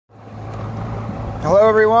Hello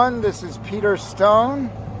everyone, this is Peter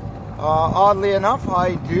Stone. Oddly enough,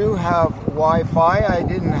 I do have Wi-Fi. I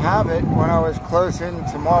didn't have it when I was close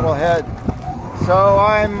into Marblehead. So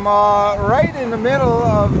I'm right in the middle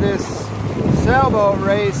of this sailboat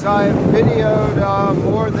race. I've videoed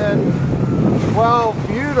more than 12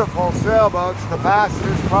 beautiful sailboats. The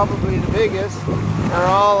fastest, probably the biggest. They're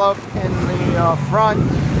all up in the front.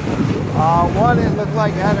 One, it looked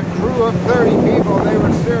like it had a crew of 30 people. They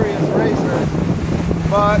were serious racers.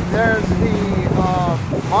 But there's the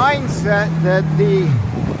mindset that the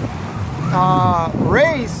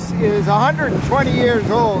race is 120 years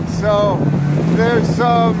old. So there's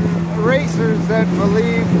some racers that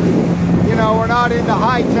believe, you know, we're not into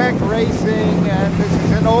high-tech racing and this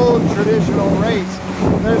is an old traditional race.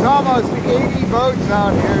 There's almost 80 boats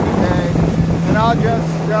out here today, and I'll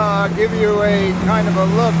just give you a kind of a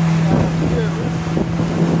look at a few.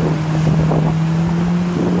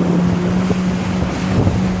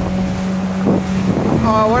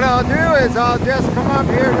 What I'll do is I'll just come up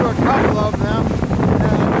here to a couple of them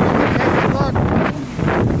and take a look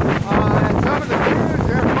at some of the crews.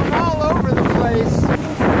 They're from all over the place.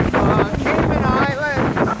 Cayman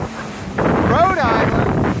Islands, Rhode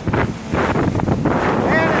Island,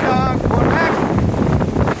 Canada, Quebec,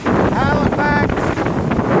 Halifax,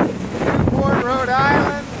 Newport, Rhode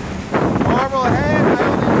Island, Marblehead. I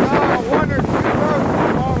only saw one or two boats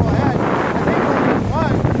from Marblehead. I think only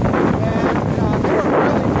one. And they were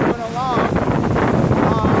really moving along.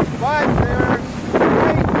 But there's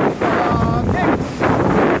great mix of boats in this race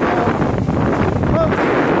every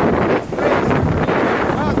year.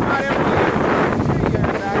 Well, not every year, but 2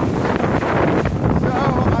 years actually. So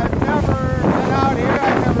I've never been out here.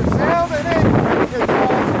 I've never sailed in it. It's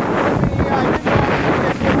all new to me. I didn't want to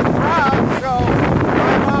get in the crowd, so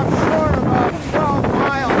I'm offshore about 12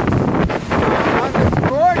 miles on this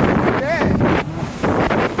gorgeous day.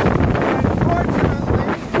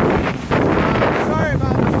 Unfortunately, sorry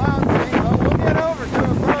about the bouncing, but we'll get over to a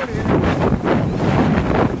boat here.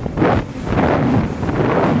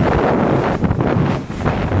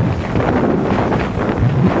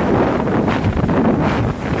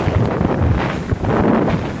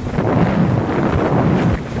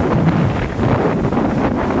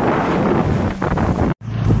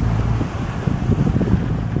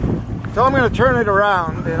 So I'm going to turn it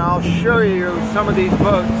around and I'll show you some of these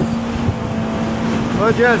boats.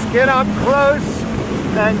 We'll just get up close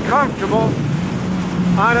and comfortable.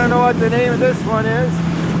 I don't know what the name of this one is,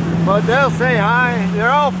 but they'll say hi.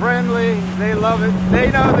 They're all friendly. They love it.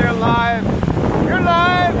 They know they're live. You're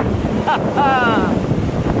live!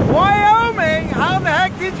 Wyoming! How the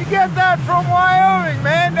heck did you get that from Wyoming,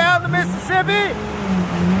 man? Down the Mississippi?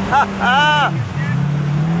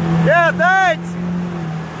 Yeah, thanks.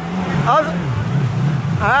 Huh?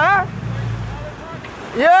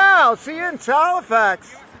 Yeah, I'll see you in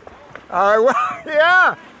Halifax. Well,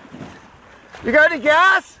 yeah. You got any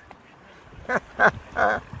gas? Well,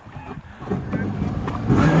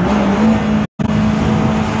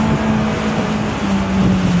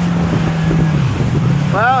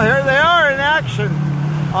 here they are in action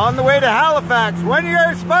on the way to Halifax. When are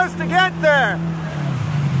you supposed to get there?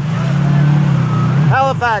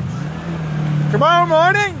 Halifax. Tomorrow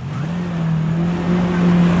morning?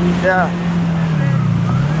 Yeah.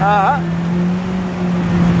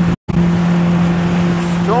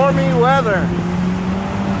 Stormy weather.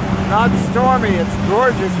 Not stormy, it's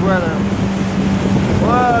gorgeous weather.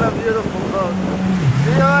 What a beautiful boat.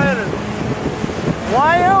 See you later.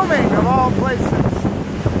 Wyoming, of all places.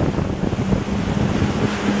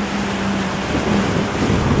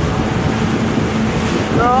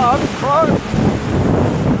 So up close.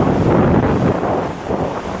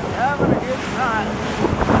 Having a good time.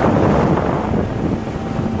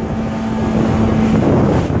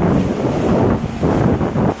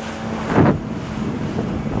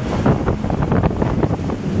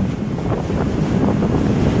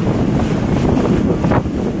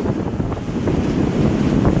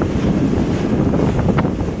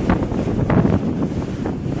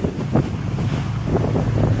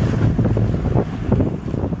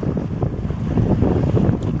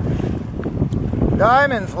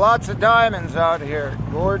 Diamonds, lots of diamonds out here.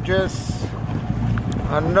 Gorgeous.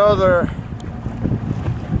 Another.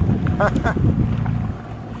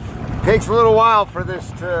 Takes a little while for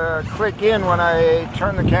this to click in when I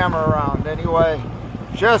turn the camera around. Anyway,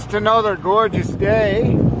 just another gorgeous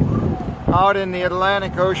day out in the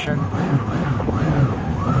Atlantic Ocean.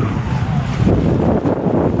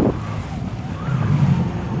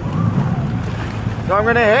 So I'm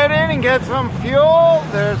going to head in and get some fuel.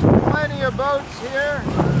 There's plenty of boats here.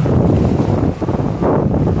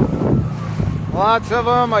 Lots of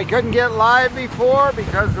them. I couldn't get live before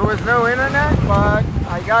because there was no internet, but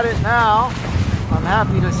I got it now, I'm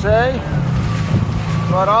happy to say.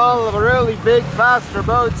 But all the really big, faster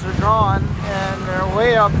boats are gone, and they're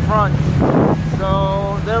way up front.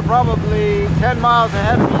 So they're probably 10 miles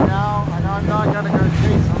ahead of me now, and I'm not going to go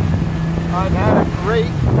chase them. I've had a great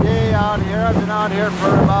day out here. I've been out here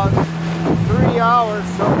for about 3 hours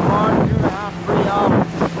so far, 2.5, 3 hours.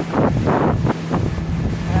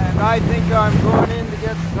 And I think I'm going in to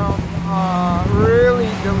get some really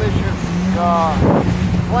delicious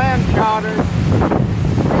clam chowders,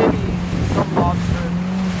 maybe some lobster.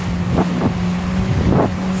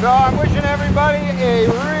 So I'm wishing everybody a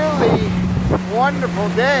really wonderful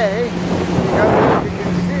day, because as you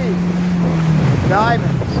can see,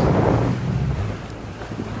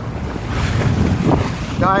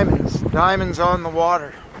 diamonds on the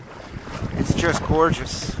water. It's just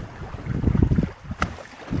gorgeous.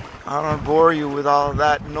 I don't want to bore you with all of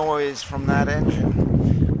that noise from that engine.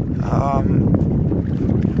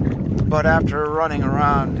 But after running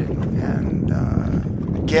around and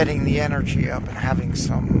getting the energy up and having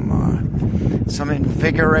some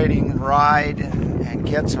invigorating ride and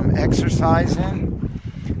get some exercise in,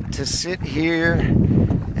 to sit here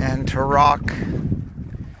and to rock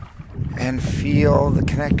and feel the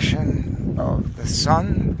connection of the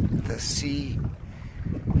sun, the sea,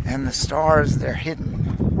 and the stars. They're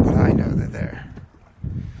hidden, but I know they're there.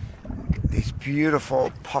 These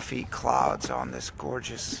beautiful puffy clouds on this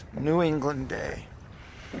gorgeous New England day.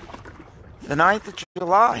 The 9th of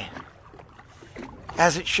July,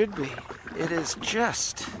 as it should be. It is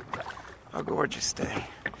just a gorgeous day.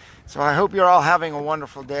 So I hope you're all having a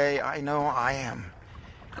wonderful day. I know I am.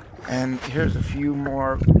 And here's a few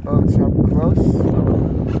more boats up close.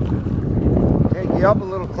 Take you up a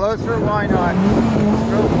little closer. Why not? Let's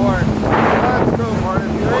go for it. Let's go for it.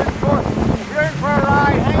 If you're in for a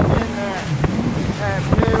ride, hang in there. And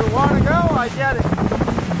if you want to go, I get it.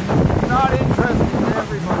 It's not interesting to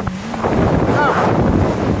everybody. So,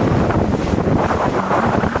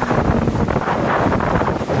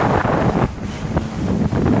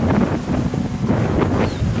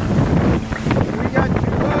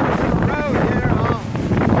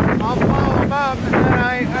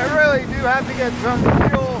 have to get some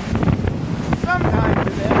fuel sometime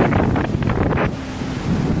today.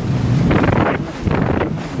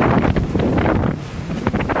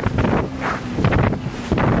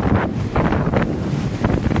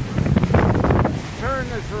 Turn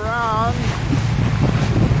this around.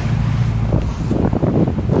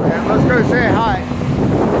 And let's go say hi.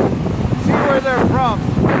 See where they're from.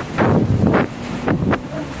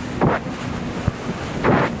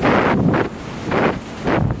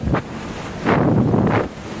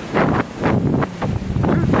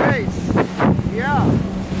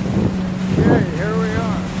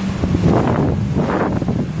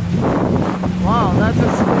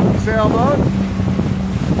 Sailboat.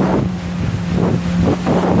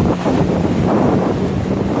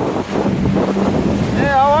 Hey,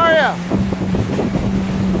 how are you?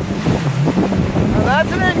 Well,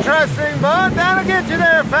 that's an interesting boat. That'll get you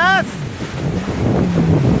there fast.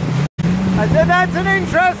 I said that's an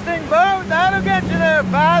interesting boat. That'll get you there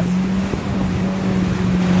fast.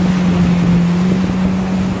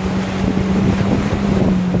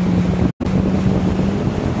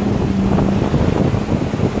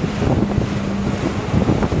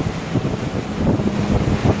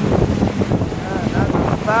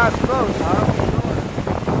 Fast boat, huh?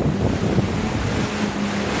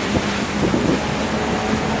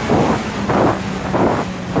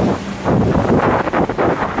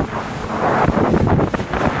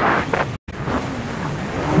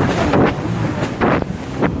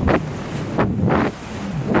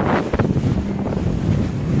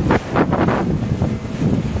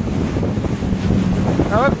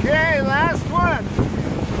 Okay, last one.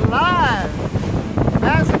 Live.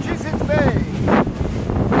 Massachusetts Bay.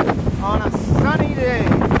 On a sunny day.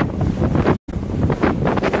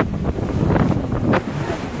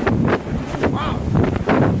 Wow.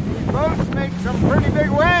 These boats make some pretty big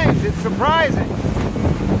waves. It's surprising.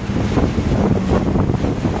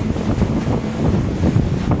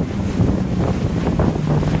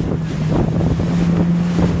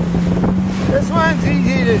 This one's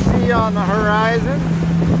easy to see on the horizon.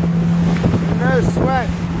 No sweat.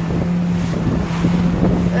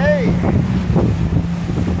 Hey.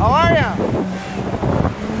 How are ya?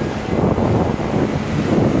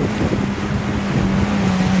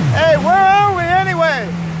 Hey, where are we anyway?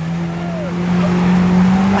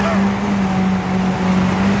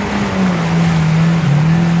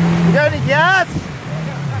 You got any gas?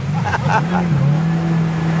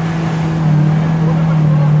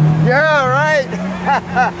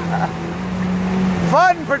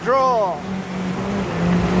 Fun patrol.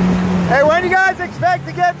 Hey, when do you guys expect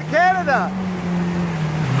to get to Canada?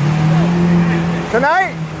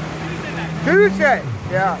 Tonight? Tuesday.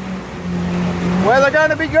 Yeah. Weather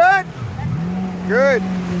gonna be good? Good.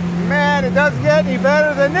 Man, it doesn't get any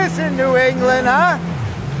better than this in New England, huh?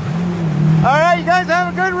 All right, you guys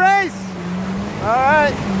have a good race. All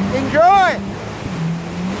right, enjoy.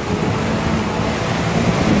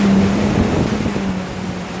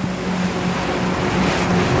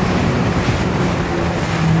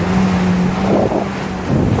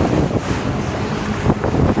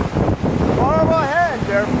 Marblehead,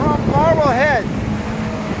 they're from Marblehead.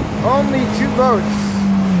 Only 2 boats.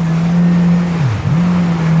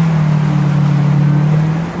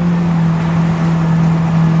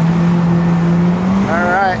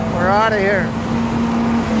 We're out of here.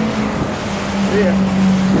 See ya.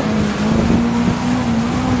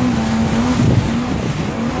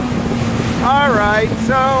 Alright,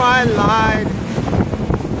 so I lied.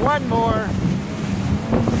 One more.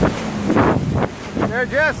 They're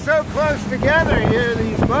just so close together here,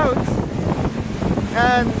 these boats.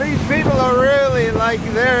 And these people are really like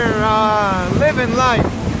they're living life.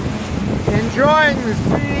 Enjoying the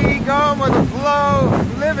sea, going with the flow,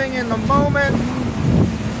 living in the moment.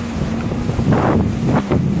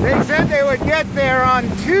 They said they would get there on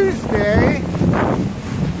Tuesday.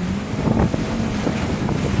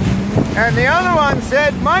 And the other one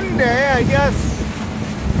said Monday. I guess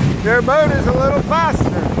their boat is a little faster.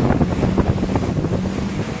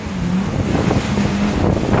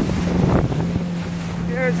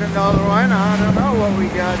 Here's another one. I don't know what we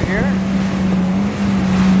got here.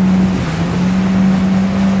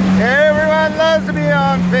 Everyone loves to be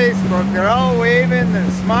on Facebook. They're all waving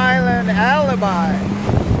and smiling. Alibi.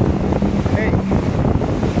 Hey,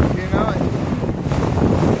 you know it.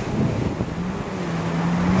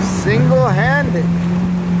 Single-handed.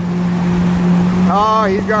 Oh,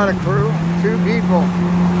 he's got a crew. 2 people.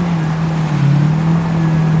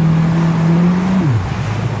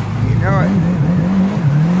 You know it.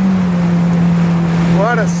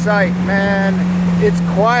 What a sight, man. It's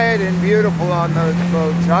quiet and beautiful on those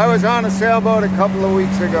boats. I was on a sailboat a couple of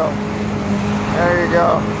weeks ago. There you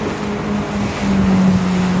go.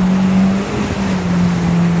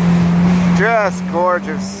 Just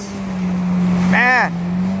gorgeous. Man.